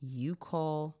you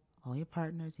call all your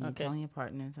partners and you're telling your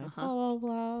partners like blah blah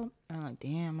blah. And I'm like,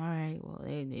 damn, all right. Well,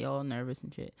 they all nervous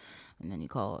and shit. And then you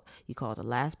call the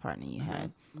last partner you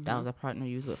had. That was a partner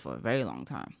you was with for a very long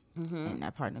time. And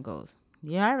that partner goes,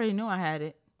 yeah, I already knew I had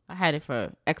it. I had it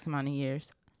for X amount of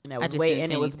years. And that was it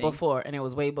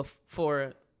was way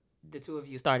before the two of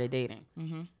you started dating.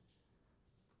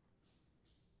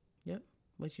 Yep.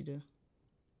 What you do?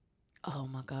 Oh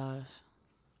my gosh.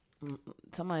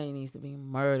 Somebody needs to be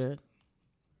murdered.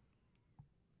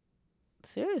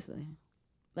 Seriously.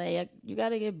 Like, you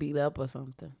gotta get beat up or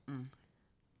something.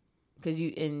 Cause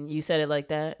you said it like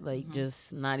that, like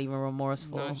just not even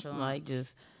remorseful, Nonchalant. like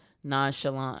just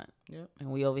nonchalant. Yep.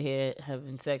 And we over here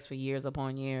having sex for years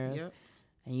upon years. Yep.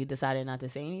 And you decided not to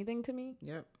say anything to me?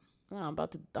 Yep. No, I'm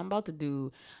about to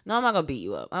do. No, I'm not gonna beat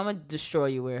you up. I'm gonna destroy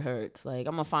you where it hurts. Like,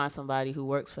 I'm gonna find somebody who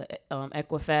works for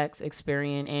Equifax,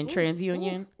 Experian, and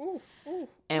TransUnion.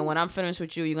 And when I'm finished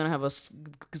with you, you're gonna have a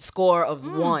score of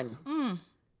 1.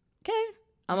 Okay.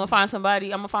 I'm gonna find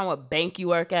somebody. I'm gonna find what bank you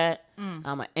work at. I'm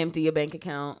gonna empty your bank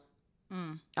account.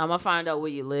 I'm gonna find out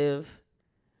where you live,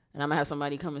 and I'm gonna have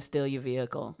somebody come and steal your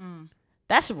vehicle.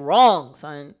 That's wrong,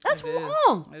 son. That's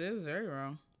wrong. It is very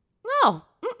wrong. No.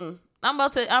 I'm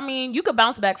about to. I mean, you could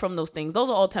bounce back from those things. Those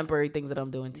are all temporary things that I'm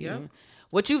doing to you.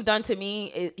 What you've done to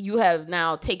me, you have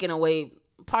now taken away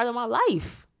part of my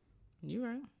life. You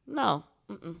right. No.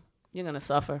 You're gonna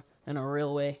suffer in a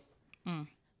real way. And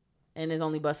there's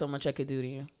only but so much I could do to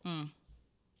you.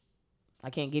 I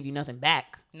can't give you nothing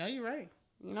back. No, you're right.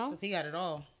 Because he got it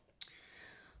all.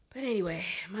 But anyway,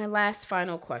 my last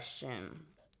final question.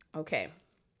 Okay.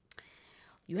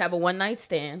 You have a one-night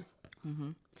stand.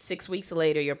 6 weeks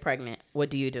later, you're pregnant. What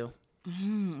do you do?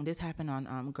 This happened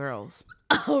on Girls.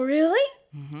 Oh, really?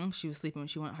 She was sleeping.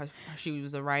 She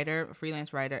was a writer, a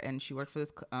freelance writer, and she worked for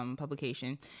this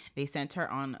publication. They sent her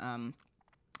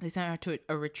to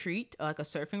a retreat, like a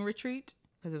surfing retreat,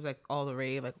 because it was like all the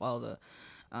rave, like all the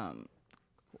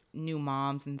new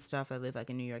moms and stuff that live like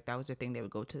in New York. That was their thing. They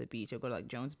would go to the beach. They would go to like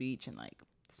Jones Beach and like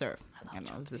surf. I love Jones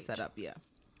Beach. It was the setup, yeah.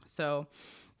 So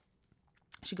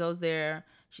she goes there.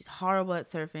 She's horrible at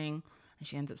surfing, and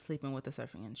she ends up sleeping with the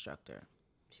surfing instructor.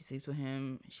 She sleeps with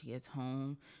him. She gets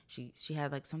home. She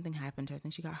had like something happen to her. I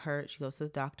think she got hurt. She goes to the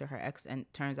doctor. Her ex and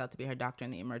turns out to be her doctor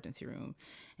in the emergency room,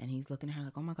 and he's looking at her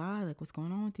like, "Oh my God, like what's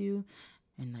going on with you?"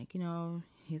 And like,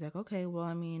 he's like, "Okay, well,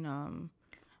 I mean,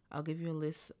 I'll give you a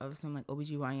list of some like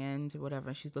OBGYNs or whatever."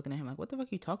 And she's looking at him like, "What the fuck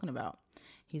are you talking about?"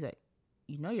 He's like,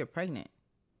 "You're pregnant."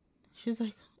 She's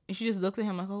like, and she just looks at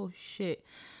him like, "Oh shit."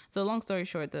 So long story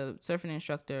short, the surfing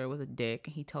instructor was a dick.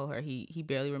 He told her he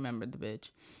barely remembered the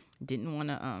bitch. Didn't want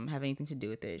to have anything to do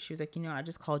with it. She was like, I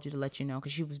just called you to let you know,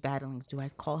 because she was battling. Do I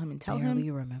call him and tell him? Barely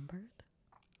remembered?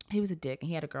 He was a dick, and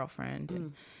he had a girlfriend.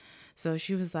 And so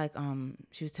she was like,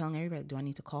 she was telling everybody, do I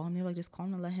need to call him? They were like, just call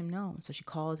him and let him know. So she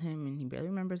called him, and he barely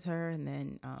remembers her. And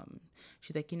then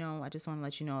she's like, I just want to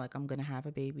let you know, like, I'm going to have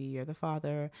a baby. You're the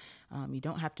father. You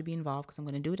don't have to be involved because I'm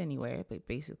going to do it anyway. But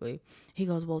basically, he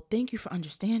goes, well, thank you for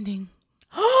understanding.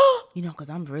 Because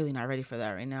I'm really not ready for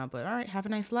that right now. But all right, have a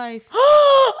nice life.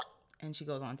 And she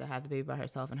goes on to have the baby by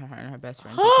herself, and her best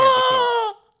friend take care of the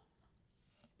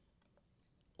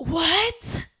kid.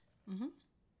 What?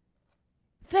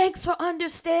 Thanks for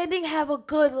understanding. Have a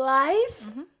good life.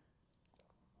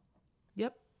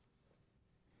 Yep.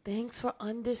 Thanks for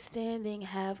understanding.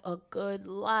 Have a good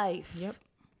life. Yep.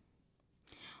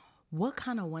 what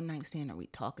kind of one night stand are we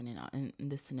talking in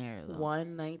this scenario though?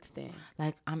 One night stand.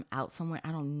 Like I'm out somewhere,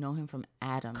 I don't know him from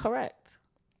Adam, Correct.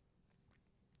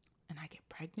 and I get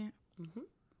pregnant. Mm-hmm.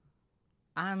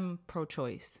 I'm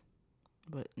pro-choice,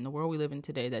 but in the world we live in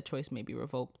today, that choice may be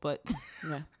revoked. But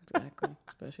Yeah, exactly.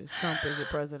 Especially if Trump is your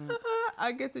president.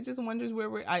 I guess it just wonders where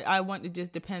we're. It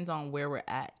just depends on where we're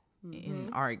at in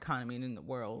our economy and in the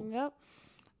world. Yep.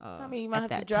 I mean, you might at have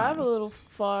to that drive time. a little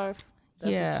far.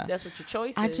 Yeah. That's what your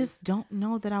choice I is. just don't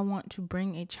know that I want to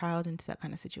bring a child into that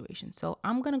kind of situation. So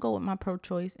I'm going to go with my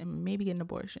pro-choice and maybe get an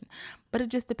abortion. But it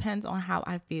just depends on how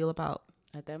I feel about.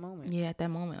 At that moment. Yeah, at that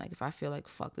moment. Like if I feel like,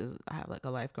 fuck this, I have like a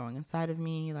life growing inside of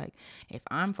me. Like if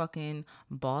I'm fucking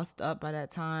bossed up by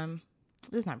that time,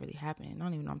 this is not really happening. I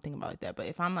don't even know I'm thinking about it like that. But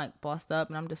if I'm like bossed up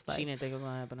and I'm just like. She didn't think it was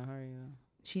going to happen to her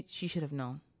either. She should have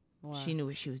known. Why? She knew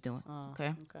what she was doing. Oh,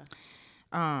 Okay. Okay.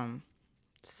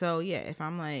 So yeah, if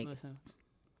I'm like, Listen,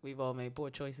 we've all made poor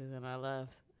choices in our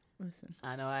lives. listen,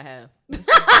 I know I have.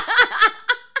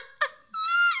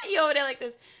 You over there like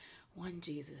this. 1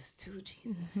 Jesus, 2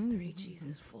 Jesus, 3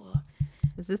 Jesus, 4.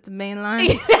 is this the main line?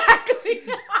 Exactly.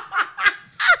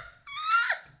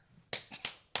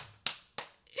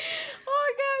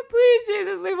 Oh God, please,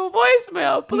 Jesus, leave a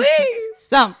voicemail, please.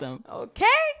 Something. Okay.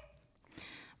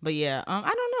 But yeah, I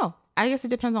don't know. I guess it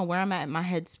depends on where I'm at in my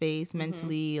headspace,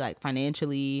 mentally, like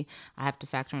financially. I have to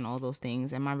factor in all those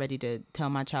things. Am I ready to tell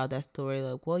my child that story?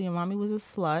 Like, well, your mommy was a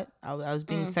slut. I was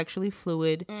being sexually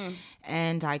fluid,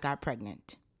 and I got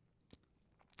pregnant.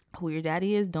 Who your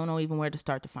daddy is, don't know even where to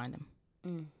start to find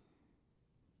him.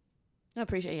 I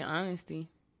appreciate your honesty.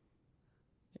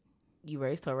 You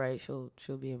raised her right. She'll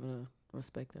be able to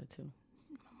respect that too.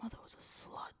 My mother was a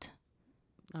slut.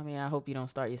 I mean, I hope you don't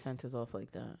start your sentence off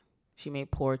like that. She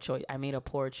made poor choice. I made a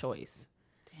poor choice.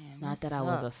 Damn, Not that sucks. I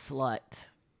was a slut.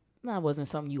 That wasn't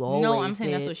something you always No, I'm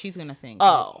saying did. that's what she's gonna think.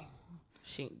 Oh,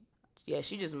 she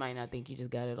just might not think you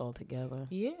just got it all together.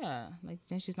 Yeah, like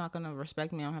then she's not gonna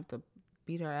respect me. I don't have to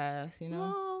beat her ass, you know.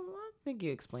 Well, I think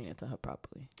you explain it to her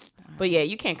properly. But yeah,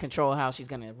 you can't control how she's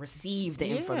gonna receive the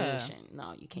Yeah. information.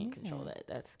 No, you can't control that.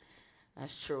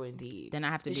 That's true indeed. Then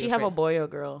I have to. Did be she have a afraid. boy or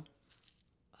girl?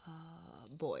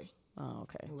 Boy? Oh,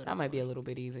 okay. Little That might be a little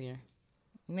bit easier.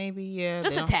 Maybe, yeah.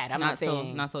 Just they a don't- tad, I'm not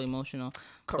saying- not so emotional.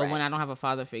 Correct. But when I don't have a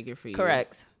father figure for you,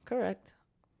 Correct.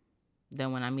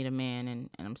 Then when I meet a man and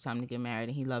it's time to get married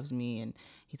and he loves me and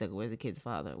he's like, "Where's the kid's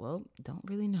father?" Well, don't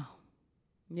really know.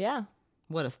 Yeah.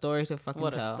 What a story to fucking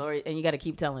What tell. a story. And you got to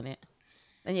keep telling it.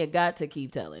 And you got to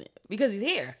keep telling it. Because he's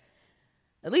here.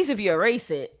 At least if you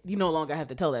erase it, you no longer have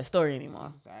to tell that story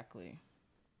anymore. Exactly.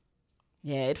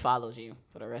 Yeah, it follows you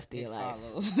for the rest of your life.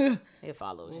 Follows. It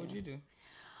follows What you. would you do?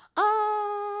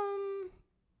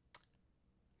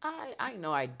 I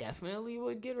know I definitely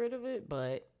would get rid of it,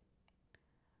 but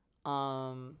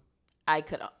I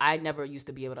never used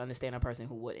to be able to understand a person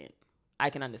who wouldn't. I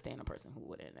can understand a person who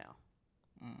wouldn't now.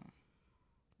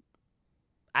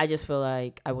 I just feel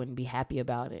like I wouldn't be happy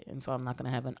about it, and so I'm not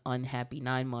gonna have an unhappy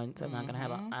 9 months. I'm not gonna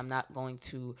have I'm not going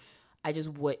to. It just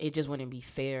wouldn't be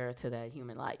fair to that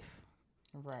human life.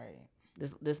 Right.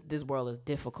 This world is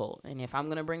difficult, and if I'm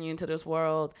gonna bring you into this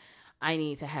world, I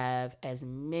need to have as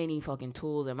many fucking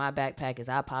tools in my backpack as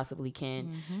I possibly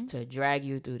can to drag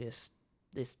you through this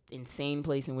insane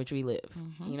place in which we live.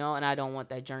 You know, and I don't want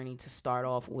that journey to start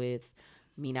off with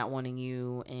me not wanting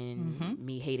you and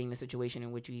me hating the situation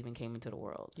in which you even came into the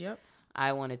world. Yep.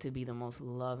 I want it to be the most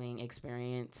loving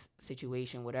experience,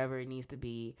 situation, whatever it needs to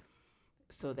be,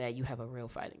 so that you have a real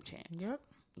fighting chance. Yep.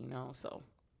 You know, so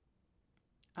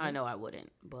I know I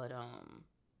wouldn't, but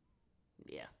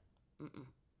yeah,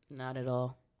 not at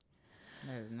all.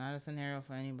 That is not a scenario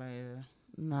for anybody.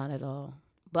 Not at all.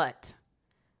 But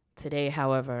today,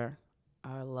 however,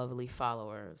 our lovely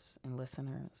followers and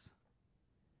listeners,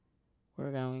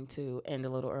 we're going to end a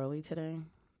little early today.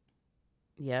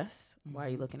 Yes? Why are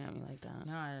you looking at me like that?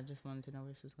 No, I just wanted to know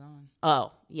where this was going.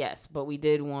 Oh, yes. But we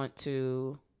did want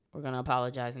to, we're going to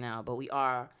apologize now, but we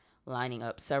are lining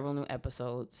up several new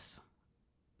episodes.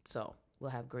 So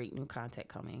we'll have great new content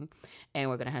coming. And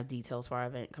we're going to have details for our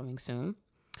event coming soon.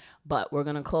 But we're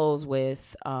going to close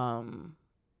with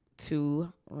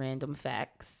 2 random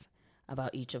facts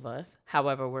about each of us.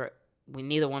 However, we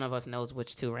neither one of us knows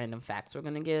which 2 random facts we're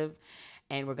going to give.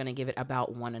 And we're going to give it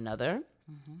about one another.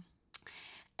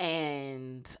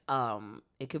 And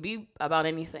it could be about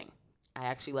anything. I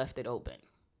actually left it open.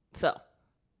 So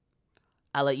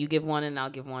I'll let you give one and I'll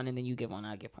give one, and then you give one,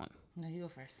 I'll give one. No, you go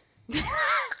first.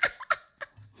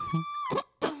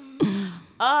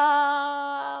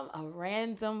 A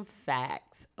random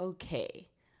fact. Okay.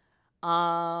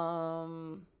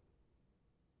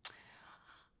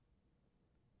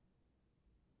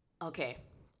 Okay.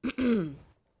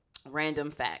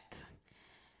 Random fact.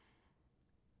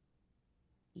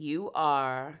 You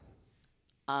are,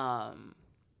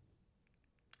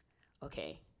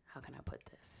 okay, how can I put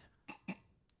this?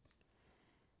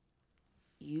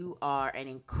 You are an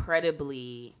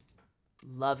incredibly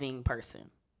loving person.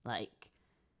 Like,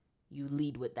 you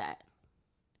lead with that.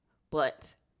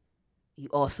 But you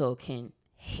also can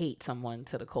hate someone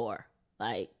to the core.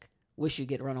 Like, wish you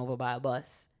get run over by a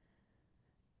bus.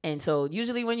 And so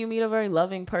usually when you meet a very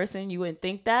loving person, you wouldn't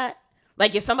think that.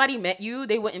 Like, if somebody met you,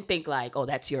 they wouldn't think like, oh,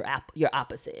 that's your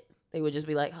opposite. They would just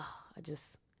be like, oh,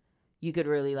 you could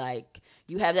really like,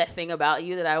 you have that thing about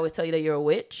you that I always tell you that you're a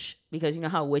witch, because you know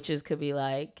how witches could be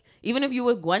like, even if you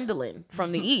were Gwendolyn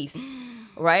from the East,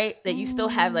 right? That you still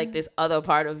have like this other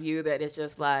part of you that is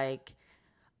just like,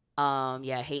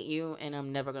 yeah, I hate you and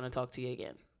I'm never going to talk to you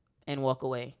again, and walk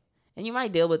away. And you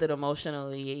might deal with it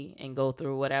emotionally and go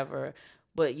through whatever,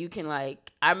 but you can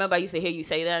like, I remember I used to hear you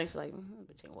say that and it's like, but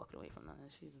you ain't walking away from that.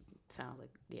 She sounds like,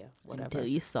 yeah, whatever. Until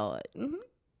you saw it. Mm-hmm.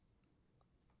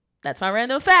 That's my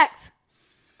random fact.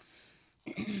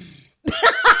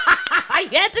 I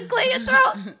had to clear your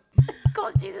throat.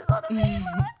 Call Jesus on the main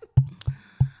line.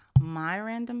 My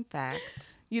random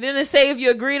fact. You didn't say if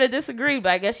you agreed or disagreed,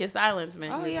 but I guess your silence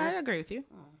meant. Oh, yeah, I agree with you.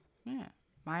 Oh. Yeah.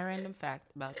 My random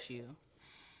fact about you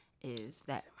is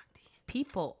that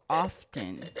people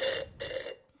often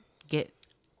get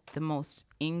the most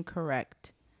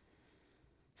incorrect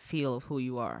feel of who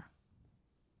you are.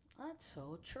 That's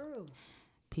so true.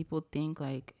 People think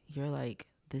like you're like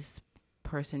this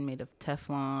person made of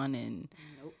Teflon and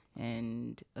nope.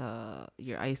 And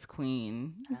you're ice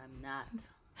queen. I'm not.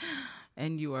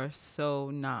 And you are so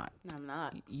not. I'm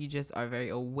not. You just are very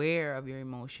aware of your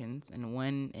emotions and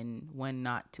when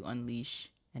not to unleash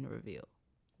and reveal.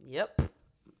 Yep.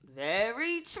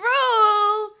 Very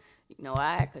true. You know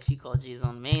why? Because she called Jesus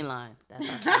on the main line. That's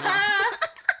how she knows.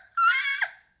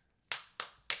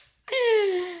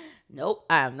 Nope,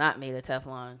 I am not made of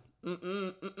Teflon.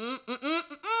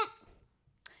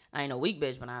 I ain't no weak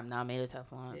bitch, but I'm not made of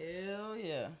Teflon. Hell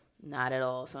yeah. Not at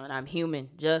all, son. I'm human,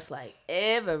 just like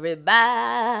everybody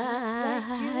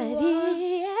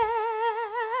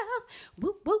else.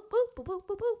 Boop, boop, boop, boop, boop,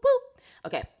 boop, boop, boop.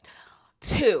 Okay.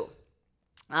 2.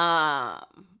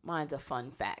 Mine's a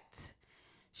fun fact.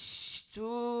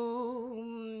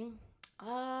 Damn,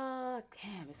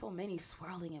 there's so many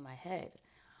swirling in my head.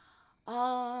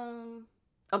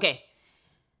 Okay.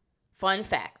 Fun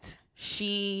fact.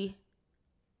 She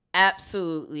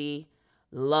absolutely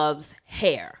loves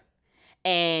hair.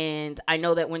 And I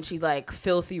know that when she's like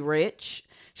filthy rich,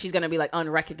 she's going to be like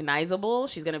unrecognizable.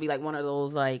 She's going to be like one of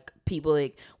those like people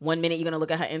like one minute you're going to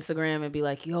look at her Instagram and be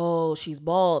like, yo, she's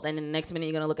bald. And then the next minute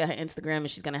you're going to look at her Instagram and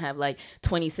she's going to have like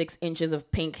 26 inches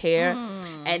of pink hair.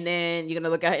 And then you're going to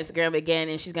look at her Instagram again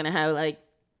and she's going to have like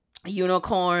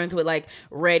unicorns with like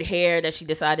red hair that she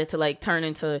decided to like turn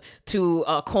into 2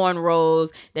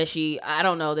 cornrows that she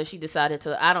decided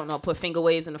to put finger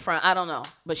waves in the front. I don't know,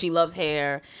 but she loves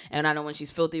hair. And I know when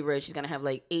she's filthy rich, she's gonna have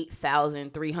like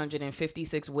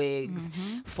 8,356 wigs,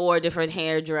 4 different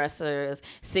hairdressers,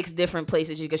 6 different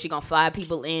places because she gonna fly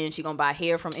people in. She gonna buy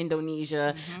hair from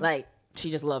Indonesia. Like, she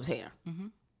just loves hair.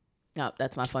 No,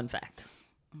 that's my fun fact.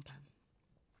 Okay.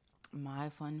 My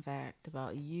fun fact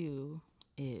about you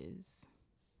is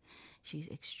she's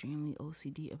extremely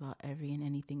OCD about every and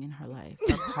anything in her life.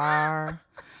 Her car,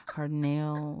 her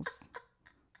nails,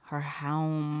 her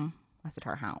home. I said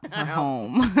her home. Her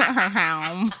home. Her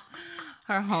home.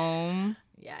 Her home.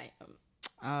 Yeah, I am.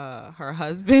 Her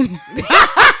husband.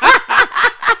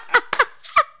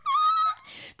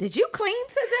 Did you clean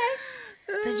today?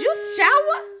 Did you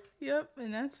shower? Yep,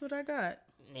 and that's what I got.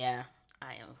 Yeah,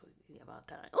 I am about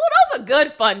that. Oh, those are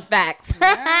good fun facts.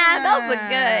 Yeah. Those are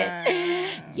good.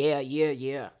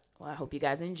 Yeah. Well, I hope you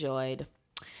guys enjoyed.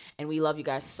 And we love you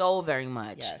guys so very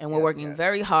much. Yes, and we're working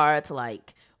very hard to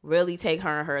like really take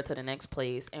her to the next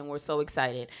place. And we're so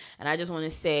excited. And I just want to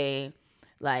say,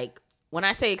 like, when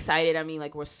I say excited, I mean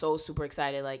like we're so super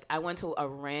excited. Like, I went to a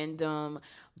random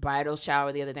bridal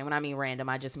shower the other day. When I mean random,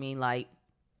 I just mean like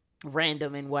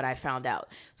random in what I found out.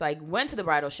 So I went to the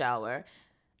bridal shower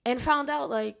and found out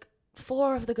like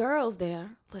 4 of the girls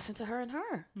there listened to her and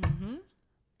her.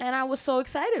 And I was so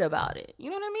excited about it. You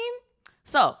know what I mean?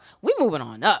 So we moving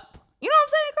on up. You know what I'm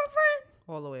saying, girlfriend?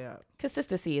 All the way up.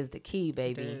 Consistency is the key,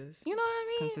 baby. It is. You know what I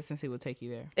mean? Consistency will take you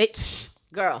there.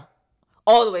 Girl,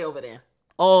 all the way over there.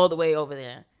 All the way over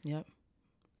there. Yep.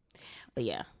 But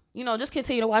yeah, you know, just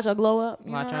continue to watch her glow up.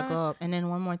 Watch her glow up. And then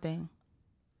one more thing.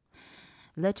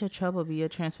 Let your trouble be your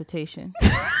transportation.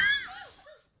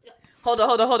 Hold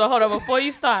on. Before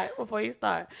you start,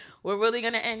 we're really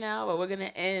gonna end now, but we're gonna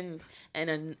end in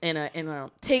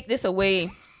a take this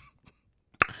away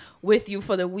with you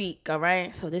for the week. All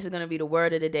right. So this is gonna be the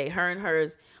word of the day. Her and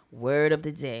hers word of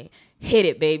the day. Hit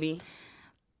it, baby.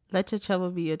 Let your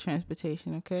trouble be your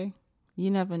transportation, okay? You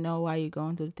never know why you're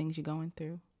going through the things you're going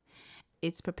through.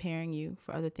 It's preparing you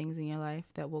for other things in your life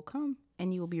that will come,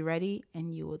 and you will be ready,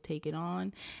 and you will take it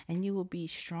on, and you will be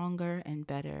stronger and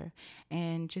better.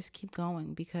 And just keep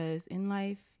going, because in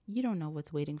life, you don't know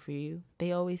what's waiting for you.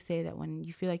 They always say that when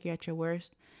you feel like you're at your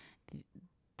worst,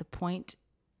 the point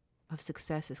of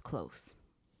success is close.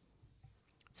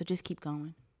 So just keep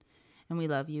going. And we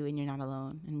love you, and you're not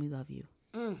alone, and we love you.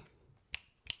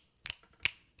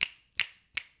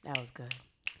 That was good.